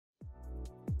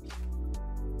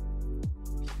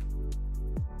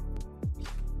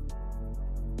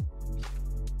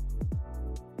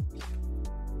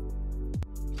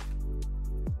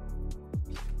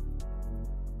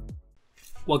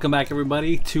Welcome back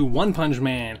everybody to One Punch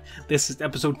Man. This is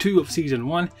episode 2 of season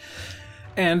 1.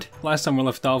 And last time we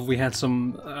left off we had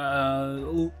some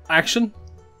action,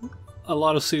 a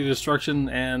lot of city destruction,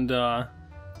 and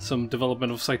some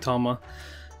development of Saitama.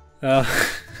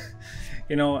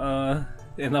 In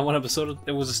that one episode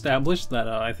it was established that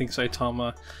I think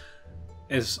Saitama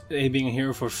is being a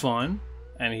hero for fun,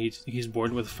 and he's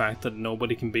bored with the fact that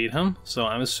nobody can beat him. So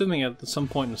I'm assuming at some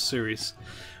point in the series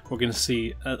we're going to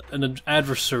see an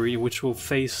adversary which will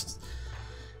face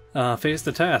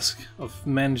the task of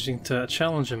managing to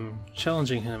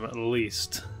challenging him at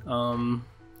least.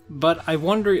 But I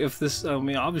wonder if this,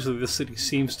 obviously this city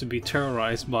seems to be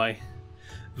terrorized by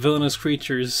villainous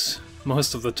creatures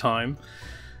most of the time.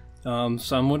 So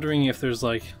I'm wondering if there's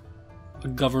like a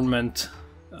government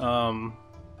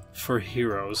for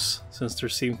heroes, since there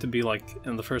seemed to be, like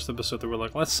in the first episode they were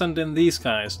like, let's send in these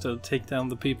guys to take down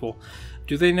the people.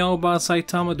 Do they know about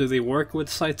Saitama? Do they work with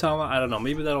Saitama? I don't know,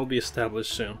 maybe that'll be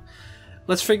established soon.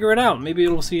 Let's figure it out. Maybe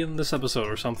it'll see in this episode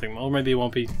or something, or maybe it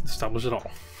won't be established at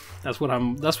all. That's what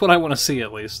I want to see,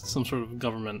 at least, some sort of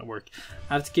government work.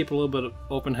 I have to keep a little bit of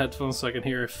open headphones so I can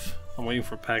hear if I'm waiting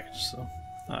for a package, so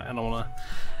I don't want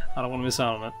to miss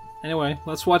out on it. Anyway,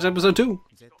 let's watch episode 2.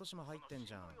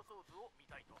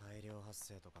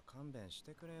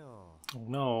 Oh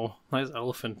no, nice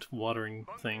elephant watering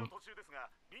thing.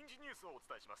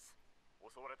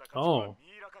 Oh.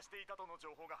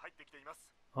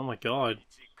 Oh my god.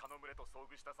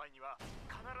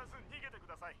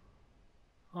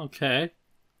 Okay.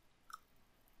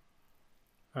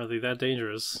 Are they that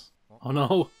dangerous? Oh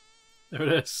no! There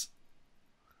it is.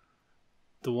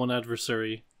 The one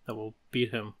adversary that will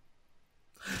beat him.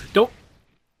 Don't!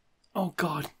 Oh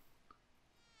god.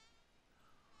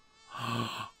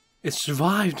 It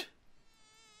survived!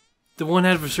 The one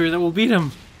adversary that will beat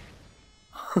him!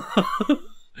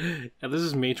 Yeah, this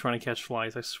is me trying to catch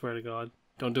flies, I swear to god.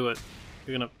 Don't do it.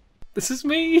 You're gonna... This is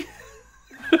me!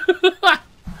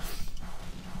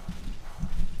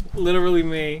 Literally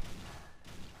me.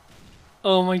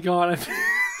 Oh my god,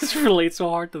 this relates so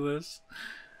hard to this.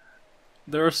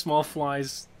 There are small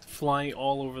flies flying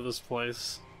all over this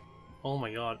place. Oh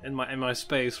my god, in my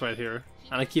space right here.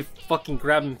 And I keep fucking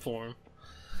grabbing for him.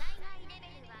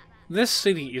 This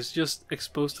city is just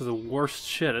exposed to the worst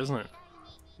shit, isn't it?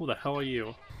 Who the hell are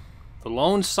you? The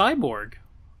lone cyborg.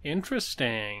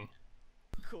 Interesting.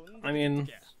 I mean...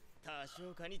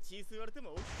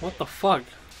 What the fuck?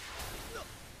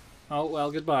 Oh,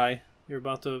 well, goodbye. You're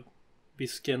about to be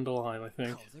skinned alive, I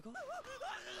think.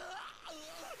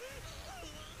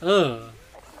 Ugh.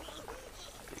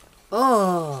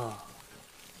 Ugh.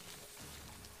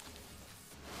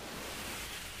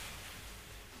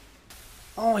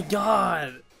 Oh my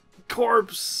god!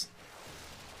 Corpse!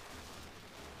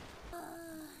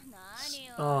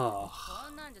 Oh.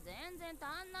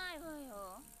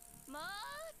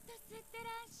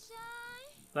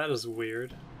 That is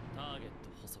weird.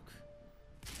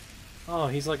 Oh,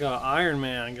 he's like an Iron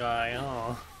Man guy,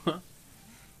 oh.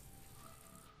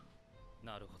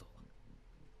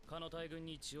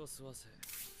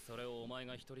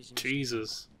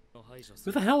 Jesus.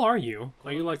 Who the hell are you?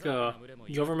 Are you like a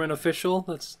government official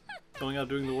that's going out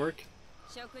doing the work?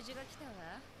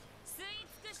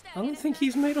 I don't think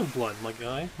he's made of blood, my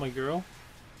guy, my girl.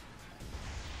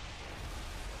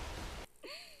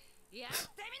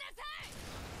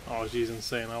 Oh, she's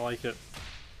insane, I like it.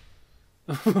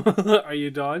 Are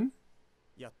you done?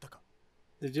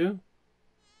 Did you?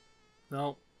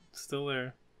 No, still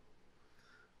there.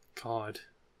 God.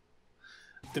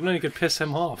 Didn't know you could piss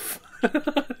him off.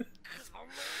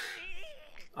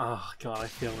 Oh god, I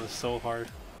feel this so hard.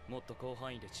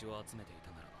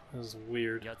 This is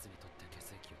weird.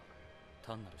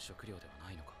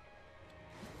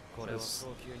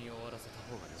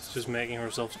 It's just making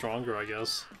herself stronger, I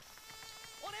guess.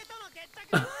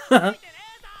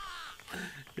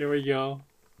 Here we go.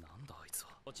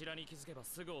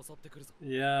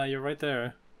 Yeah, you're right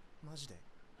there.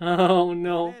 Oh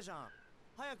no.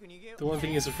 The one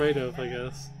thing he's afraid of, I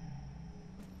guess.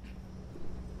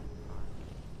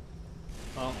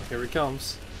 Oh, here he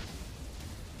comes.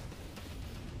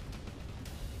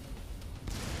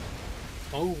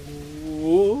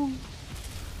 Oh,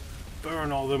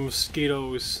 burn all the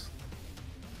mosquitoes.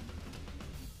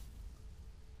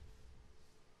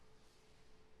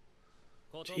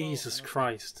 Jesus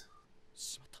Christ.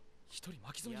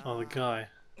 Oh, the guy.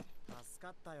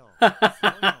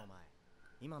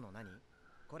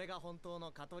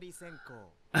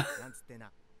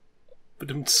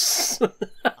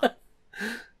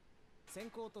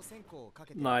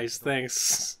 Nice,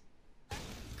 thanks.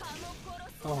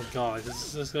 Oh god,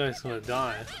 this guy's gonna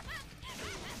die.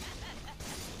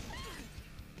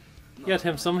 Get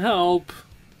him some help!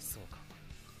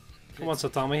 Come on,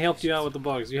 Saitama, he helped you out with the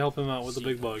bugs. You help him out with the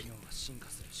big bug.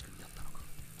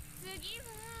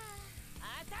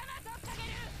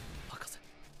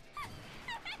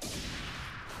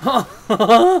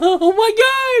 Oh my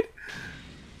god!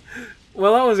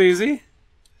 Well, that was easy.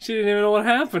 She didn't even know what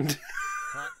happened.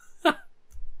 Well,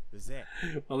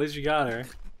 at least you got her.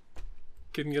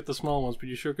 Couldn't get the small ones, but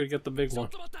you sure could get the big one.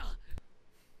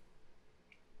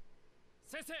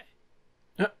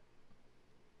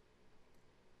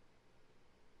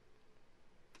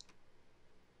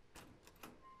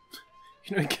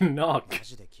 You know, you can knock.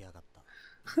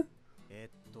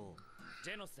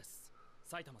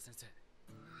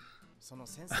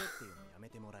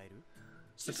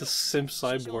 It's a simp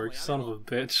cyborg, son of a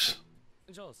bitch.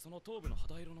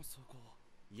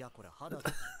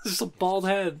 Just a bald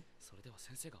head.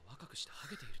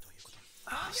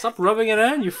 Stop rubbing it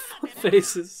in, you fuck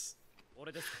faces.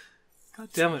 God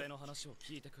damn it.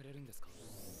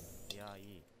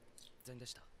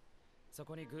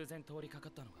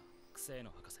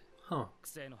 Huh.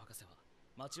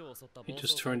 He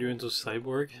just turned you into a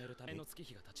cyborg?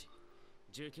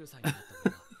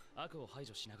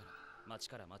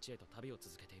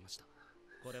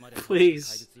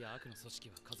 Please.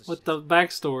 With the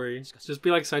backstory. Just be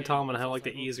like Saitama and have like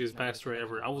the easiest backstory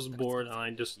ever. I was bored and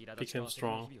I just became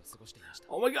strong.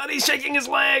 Oh my god, he's shaking his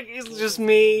leg! It's just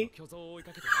me!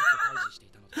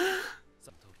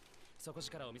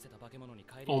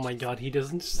 Oh my god, he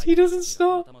doesn't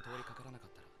stop!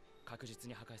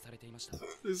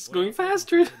 This is going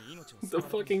faster! The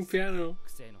fucking piano.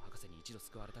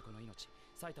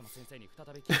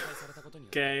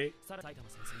 Okay.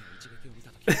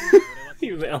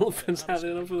 Even the elephants had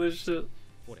enough of this shit.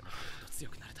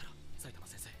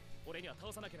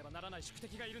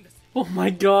 Oh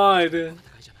my god!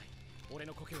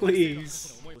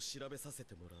 Please.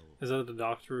 Is that the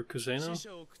Doctor Kuseno?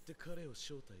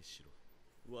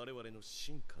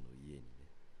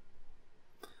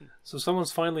 So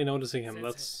someone's finally noticing him,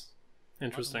 that's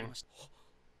interesting.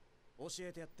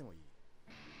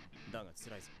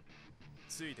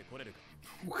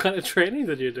 What kind of training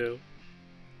did you do?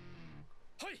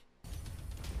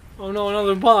 Oh no,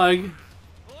 another bug!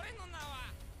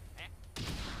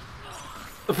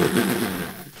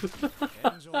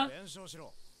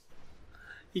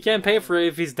 He can't pay for it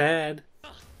if he's dead.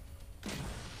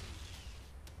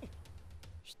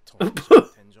 What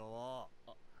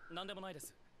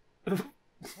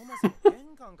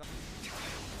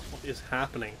is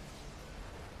happening?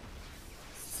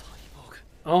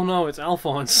 Oh no, it's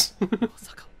Alphonse.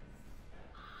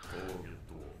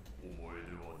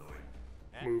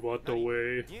 Move out the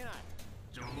way.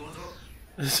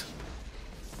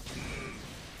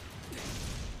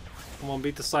 Come on,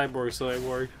 beat the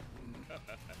cyborg.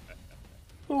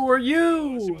 Who are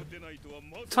you?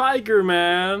 Tiger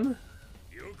Man.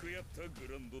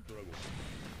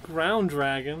 Ground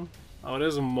dragon. Oh, it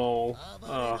is a mole.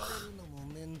 Ugh.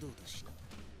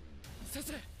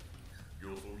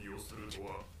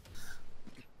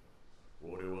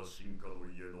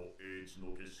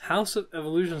 House of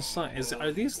Evolution Science.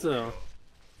 Are these the...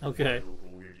 Okay.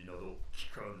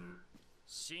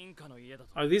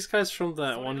 Are these guys from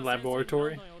that one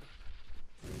laboratory?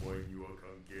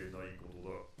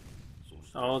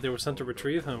 Oh, they were sent to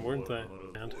retrieve him, weren't they?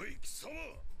 And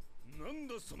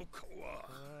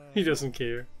he doesn't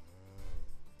care.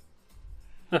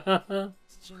 God,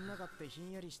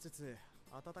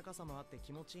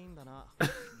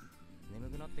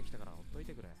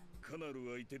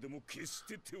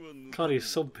 he's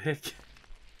so big.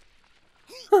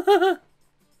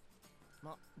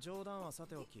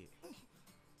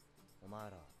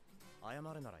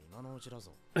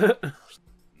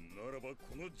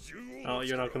 Oh,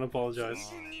 you're not gonna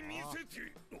apologize.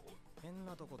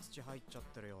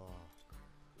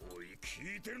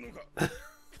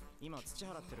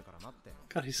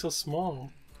 God, he's so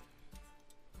small.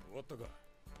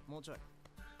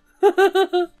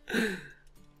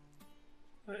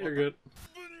 You're good.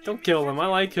 Don't kill him, I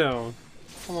like him.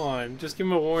 Come on, just give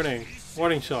him a warning.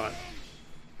 Warning shot.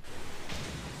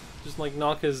 Just like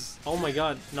knock his... Oh my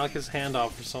god, knock his hand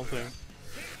off or something.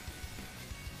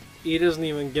 He doesn't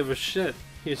even give a shit.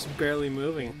 He's barely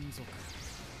moving.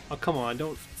 Oh come on,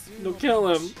 don't kill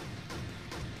him.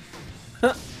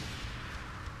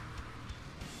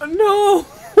 No!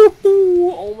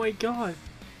 Oh my god.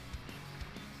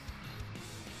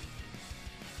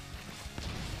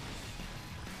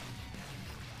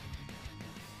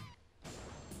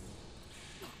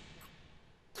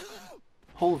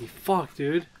 Holy fuck,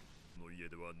 dude.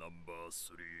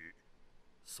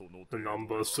 The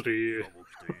number 3.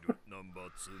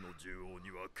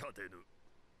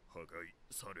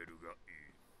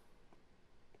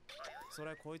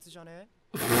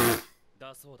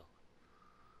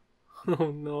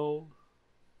 Oh no.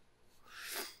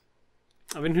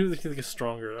 I mean, who do you think is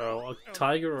stronger? A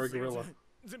tiger or a gorilla?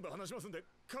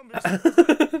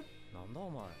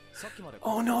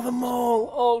 Oh no, the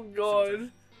mole! Oh god!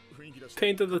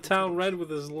 Painted the town red with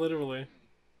this, literally.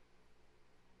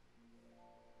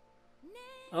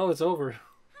 Oh, it's over.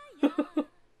 Fuck,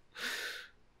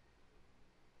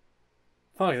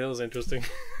 that was interesting.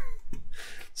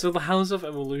 So the House of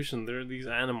Evolution, there are these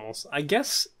animals. I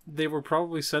guess they were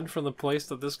probably sent from the place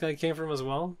that this guy came from as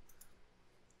well.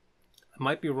 I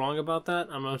might be wrong about that,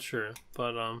 I'm not sure.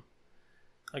 But,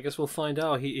 I guess we'll find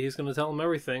out. He's gonna tell him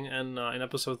everything, and in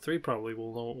episode 3 probably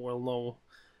we'll know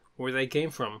where they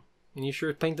came from. And he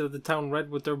sure painted the town red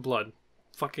with their blood.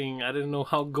 Fucking, I didn't know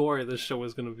how gory this show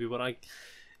was gonna be, but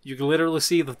you can literally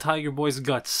see the Tiger Boy's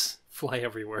guts fly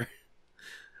everywhere.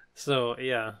 So,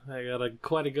 yeah, I got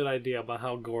quite a good idea about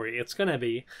how gory it's gonna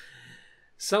be.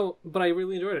 So, but I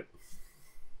really enjoyed it.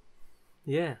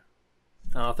 Yeah.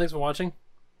 Thanks for watching.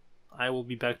 I will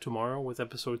be back tomorrow with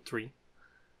episode 3.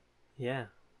 Yeah.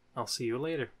 I'll see you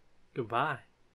later. Goodbye.